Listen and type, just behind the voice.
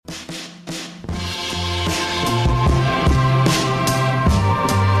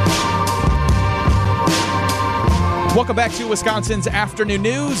Welcome back to Wisconsin's Afternoon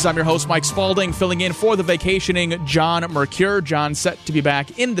News. I'm your host, Mike Spalding, filling in for the vacationing John Mercure. John set to be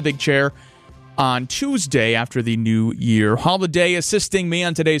back in the big chair on Tuesday after the new year holiday. Assisting me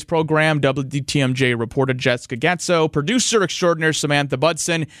on today's program, WTMJ reporter Jessica Getzo, producer extraordinaire Samantha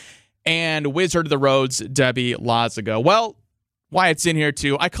Budson, and Wizard of the Roads, Debbie Lazaga. Well, Wyatt's in here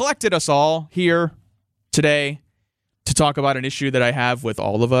too. I collected us all here today to talk about an issue that I have with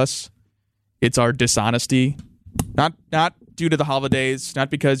all of us. It's our dishonesty. Not due to the holidays, not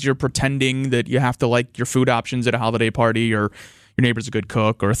because you're pretending that you have to like your food options at a holiday party or your neighbor's a good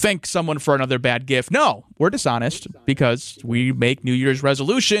cook or thank someone for another bad gift. No, we're dishonest because we make New Year's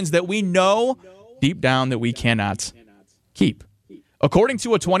resolutions that we know deep down that we cannot keep. According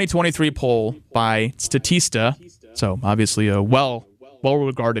to a 2023 poll by Statista, so obviously a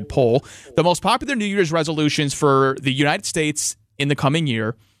well-regarded poll, the most popular New Year's resolutions for the United States in the coming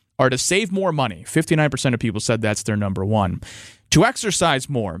year are to save more money. 59% of people said that's their number one. To exercise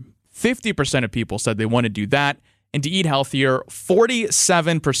more. 50% of people said they want to do that. And to eat healthier,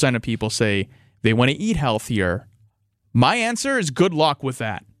 47% of people say they want to eat healthier. My answer is good luck with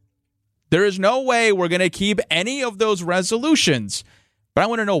that. There is no way we're going to keep any of those resolutions. But I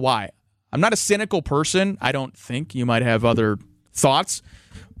want to know why. I'm not a cynical person. I don't think. You might have other thoughts.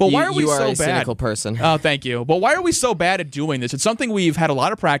 But why are we so bad? You are a cynical person. Oh, thank you. But why are we so bad at doing this? It's something we've had a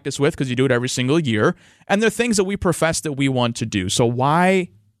lot of practice with because you do it every single year. And they're things that we profess that we want to do. So why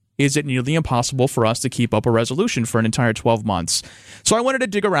is it nearly impossible for us to keep up a resolution for an entire 12 months? So I wanted to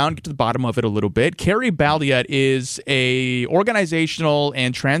dig around, get to the bottom of it a little bit. Carrie Balliet is a organizational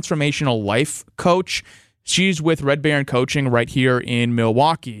and transformational life coach. She's with Red Baron Coaching right here in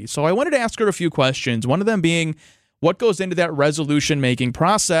Milwaukee. So I wanted to ask her a few questions, one of them being what goes into that resolution-making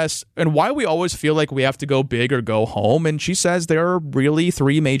process and why we always feel like we have to go big or go home. And she says there are really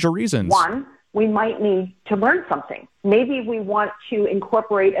three major reasons. One, we might need to learn something. Maybe we want to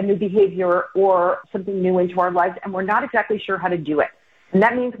incorporate a new behavior or something new into our lives, and we're not exactly sure how to do it. And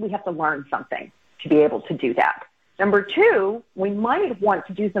that means we have to learn something to be able to do that. Number two, we might want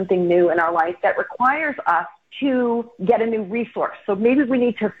to do something new in our life that requires us to get a new resource. So maybe we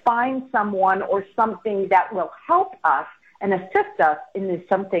need to find someone or something that will help us and assist us in this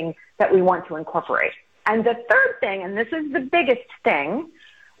something that we want to incorporate. And the third thing, and this is the biggest thing,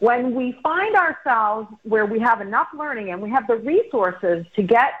 when we find ourselves where we have enough learning and we have the resources to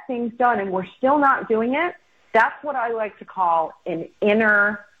get things done and we're still not doing it, that's what I like to call an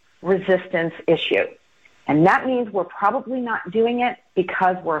inner resistance issue. And that means we're probably not doing it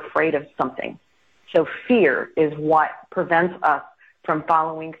because we're afraid of something. So fear is what prevents us from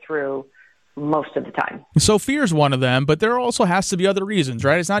following through most of the time. So fear is one of them, but there also has to be other reasons,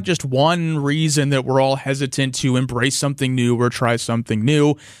 right? It's not just one reason that we're all hesitant to embrace something new or try something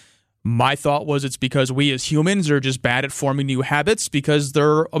new. My thought was it's because we as humans are just bad at forming new habits because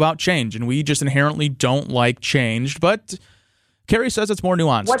they're about change, and we just inherently don't like change. But Carrie says it's more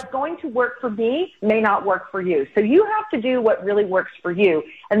nuanced. What's going to work for me may not work for you. So you have to do what really works for you.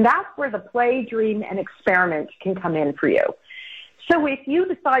 And that's where the play, dream, and experiment can come in for you. So if you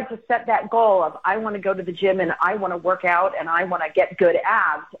decide to set that goal of I want to go to the gym and I want to work out and I want to get good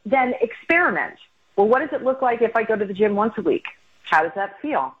abs, then experiment. Well, what does it look like if I go to the gym once a week? How does that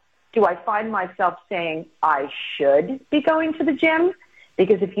feel? Do I find myself saying I should be going to the gym?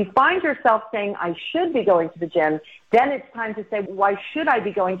 Because if you find yourself saying, I should be going to the gym, then it's time to say, why should I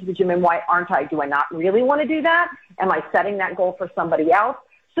be going to the gym and why aren't I? Do I not really want to do that? Am I setting that goal for somebody else?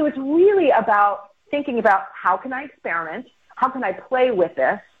 So it's really about thinking about how can I experiment? How can I play with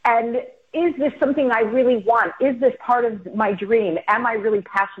this? And is this something I really want? Is this part of my dream? Am I really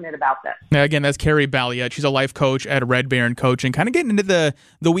passionate about this? Now, again, that's Carrie Balliet. She's a life coach at Red Baron Coaching, kind of getting into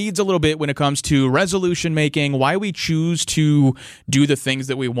the weeds a little bit when it comes to resolution making, why we choose to do the things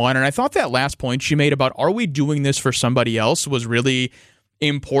that we want. And I thought that last point she made about are we doing this for somebody else was really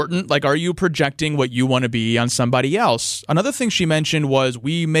important. Like, are you projecting what you want to be on somebody else? Another thing she mentioned was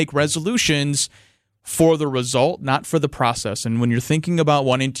we make resolutions for the result, not for the process. And when you're thinking about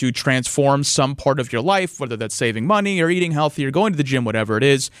wanting to transform some part of your life, whether that's saving money or eating healthy or going to the gym, whatever it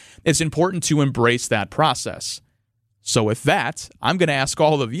is, it's important to embrace that process. So with that, I'm going to ask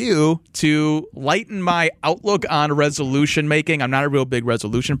all of you to lighten my outlook on resolution making. I'm not a real big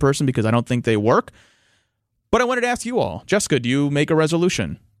resolution person because I don't think they work. But I wanted to ask you all. Jessica, do you make a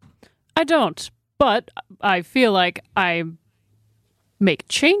resolution? I don't, but I feel like I make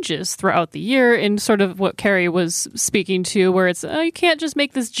changes throughout the year in sort of what Carrie was speaking to, where it's you can't just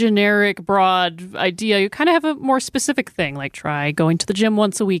make this generic, broad idea. You kind of have a more specific thing, like try going to the gym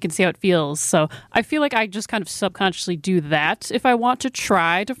once a week and see how it feels. So I feel like I just kind of subconsciously do that if I want to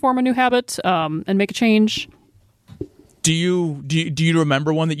try to form a new habit and make a change. Do you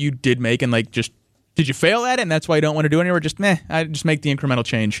remember one that you did make and like just did you fail at it and that's why you don't want to do it anymore? Just I just make the incremental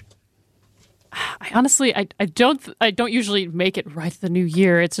change. I honestly, I don't usually make it right the new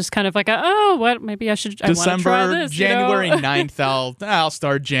year. It's just kind of like, maybe I should. December, I want to try this, January 9th. I'll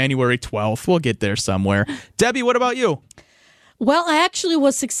start January 12th. We'll get there somewhere. Debbie, what about you? Well, I actually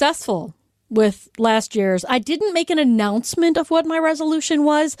was successful with last year's. I didn't make an announcement of what my resolution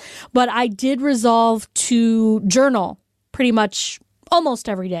was, but I did resolve to journal pretty much almost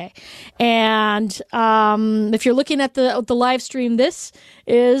every day. And if you're looking at the live stream, this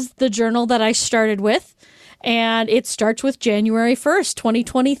is the journal that I started with. And it starts with January 1st,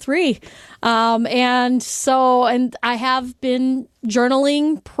 2023. And I have been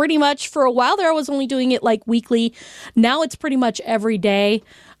journaling pretty much for a while there. I was only doing it like weekly. Now it's pretty much every day.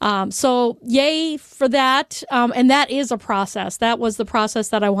 So yay for that. And that is a process. That was the process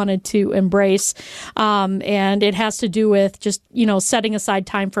that I wanted to embrace. And it has to do with just, setting aside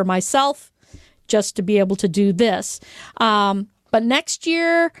time for myself just to be able to do this. But next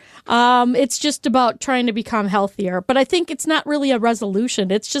year, it's just about trying to become healthier. But I think it's not really a resolution.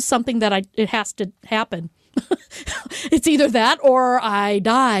 It's just something that it has to happen. It's either that or I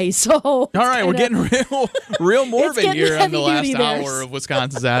die. So all right, we're getting real morbid here on the last hour of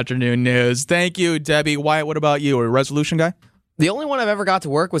Wisconsin's Afternoon News. Thank you, Debbie. Wyatt, what about you? Are you a resolution guy? The only one I've ever got to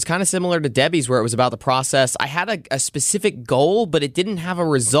work was kind of similar to Debbie's, where it was about the process. I had a specific goal, but it didn't have a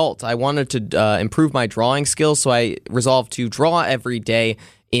result. I wanted to improve my drawing skills, so I resolved to draw every day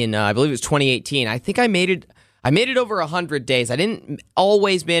in, I believe it was 2018. I think I made it over 100 days. I didn't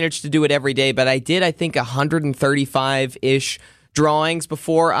always manage to do it every day, but I did, I think, 135-ish drawings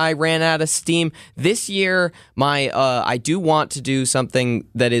before I ran out of steam. This year, I do want to do something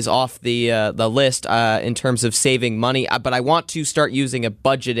that is off the list in terms of saving money, but I want to start using a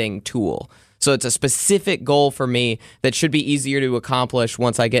budgeting tool. So it's a specific goal for me that should be easier to accomplish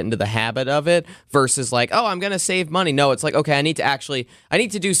once I get into the habit of it versus like, I'm going to save money. No, it's like, okay, I need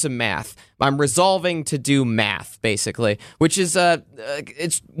to do some math. I'm resolving to do math, basically, which is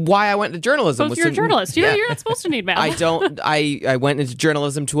it's why I went into journalism. So you're a journalist. You're not supposed to need math. I went into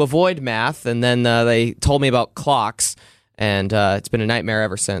journalism to avoid math, and then they told me about clocks. And it's been a nightmare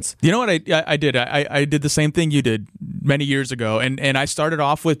ever since. You know what I did? I did the same thing you did many years ago, and I started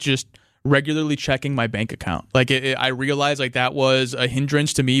off with just regularly checking my bank account. Like I realized like that was a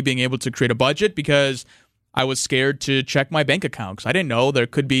hindrance to me being able to create a budget because I was scared to check my bank account because I didn't know there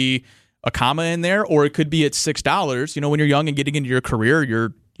could be a comma in there or it could be at $6. When you're young and getting into your career,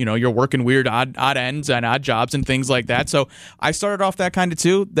 you're working weird odd ends and odd jobs and things like that. So I started off that kind of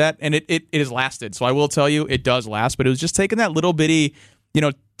too. And it has lasted. So I will tell you it does last, but it was just taking that little bitty,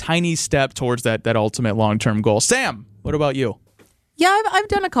 tiny step towards that ultimate long-term goal. Sam, what about you? Yeah, I've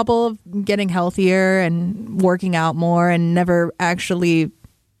done a couple of getting healthier and working out more and never actually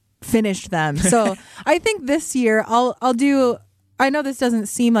finished them. So I think this year I'll do, I know this doesn't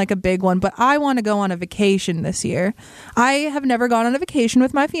seem like a big one, but I want to go on a vacation this year. I have never gone on a vacation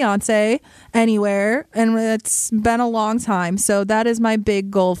with my fiance anywhere, and it's been a long time. So that is my big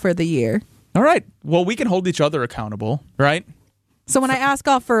goal for the year. All right. Well, we can hold each other accountable, right? So when I ask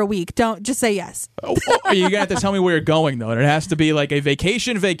off for a week, don't just say yes. You're going to have to tell me where you're going, though. And it has to be like a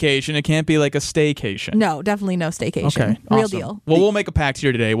vacation. It can't be like a staycation. No, definitely no staycation. Okay, Real awesome. Well, we'll make a pact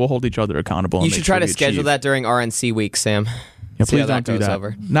here today. We'll hold each other accountable. You should try to schedule that during RNC week, Sam. Yeah, please don't do that.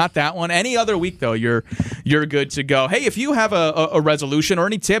 Over. Not that one. Any other week, though, you're good to go. Hey, if you have a resolution or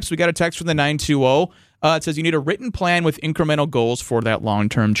any tips, we got a text from the 920. It says you need a written plan with incremental goals for that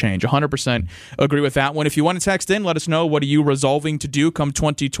long-term change. 100% agree with that one. If you want to text in, let us know what are you resolving to do come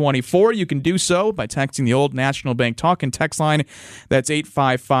 2024. You can do so by texting the Old National Bank Talk and text line. That's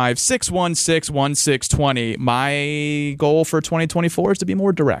 855-616-1620. My goal for 2024 is to be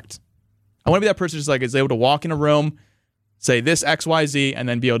more direct. I want to be that person who's like is able to walk in a room, say this XYZ, and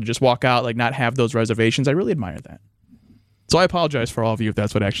then be able to just walk out, like not have those reservations. I really admire that. So I apologize for all of you if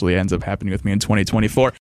that's what actually ends up happening with me in 2024.